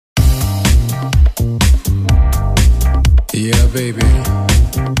Yeah, baby.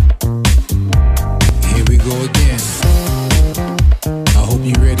 Here we go again. I hope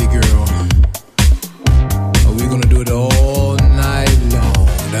you're ready, girl. We're gonna do it all night long.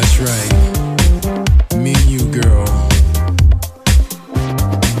 That's right. Me and you, girl.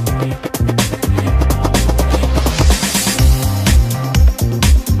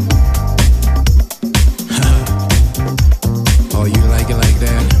 Oh, you like it like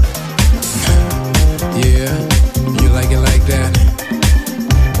that? Yeah, you like it like that?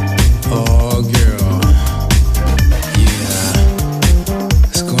 Oh, girl. Yeah.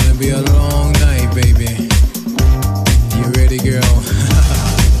 It's gonna be a long night, baby. You ready, girl?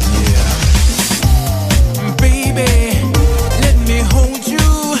 Yeah. Baby, let me hold you.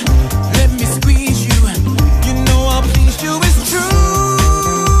 Let me squeeze you. You know I'll please you. It's true.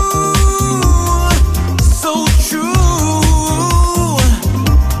 So true.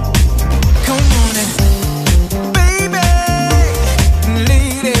 Come on and baby,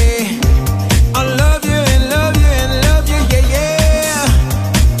 lady, I love you and love you and love you, yeah, yeah.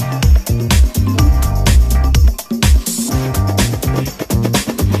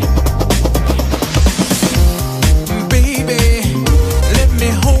 Baby, let me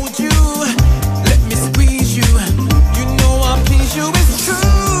hold you, let me squeeze you. You know I'll please you, it's true.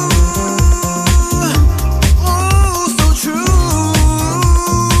 Oh, so true.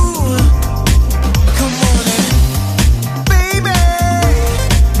 Come on and baby,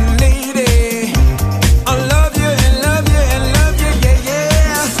 lady, I love you and love you and love you, yeah,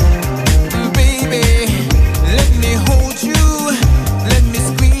 yeah. Baby, let me hold you, let me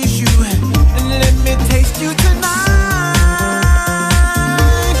squeeze you, and let me taste you tonight.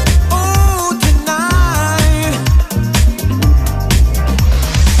 Oh, tonight.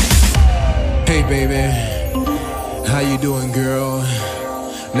 Hey, baby, how you doing, girl?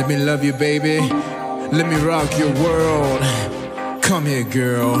 Let me love you, baby. Let me rock your world. Come here,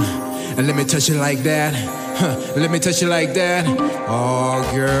 girl, and let me touch you like that. Let me touch you like that. Oh,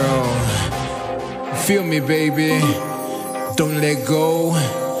 girl, feel me, baby. Don't let go.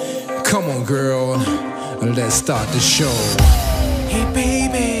 Come on, girl, let's start the show. Hey,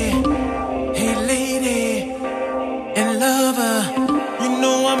 baby. Hey, lady. And lover, you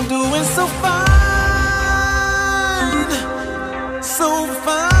know I'm doing so fine. So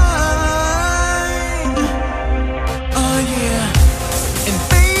fine. Oh, yeah. And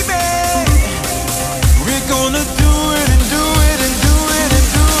baby, we're gonna do it and do it and do it and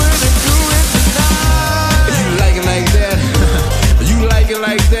do it and do it tonight. You like it like that? You like it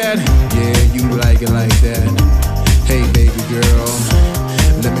like that? Yeah, you like it like that. Hey, baby girl,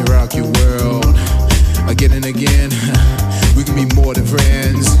 let me rock your world. Again and again, we can be more than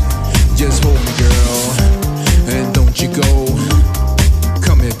friends. Just hold me, girl, and don't you go.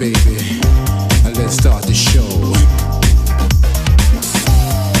 Come here, baby, and let's start the show.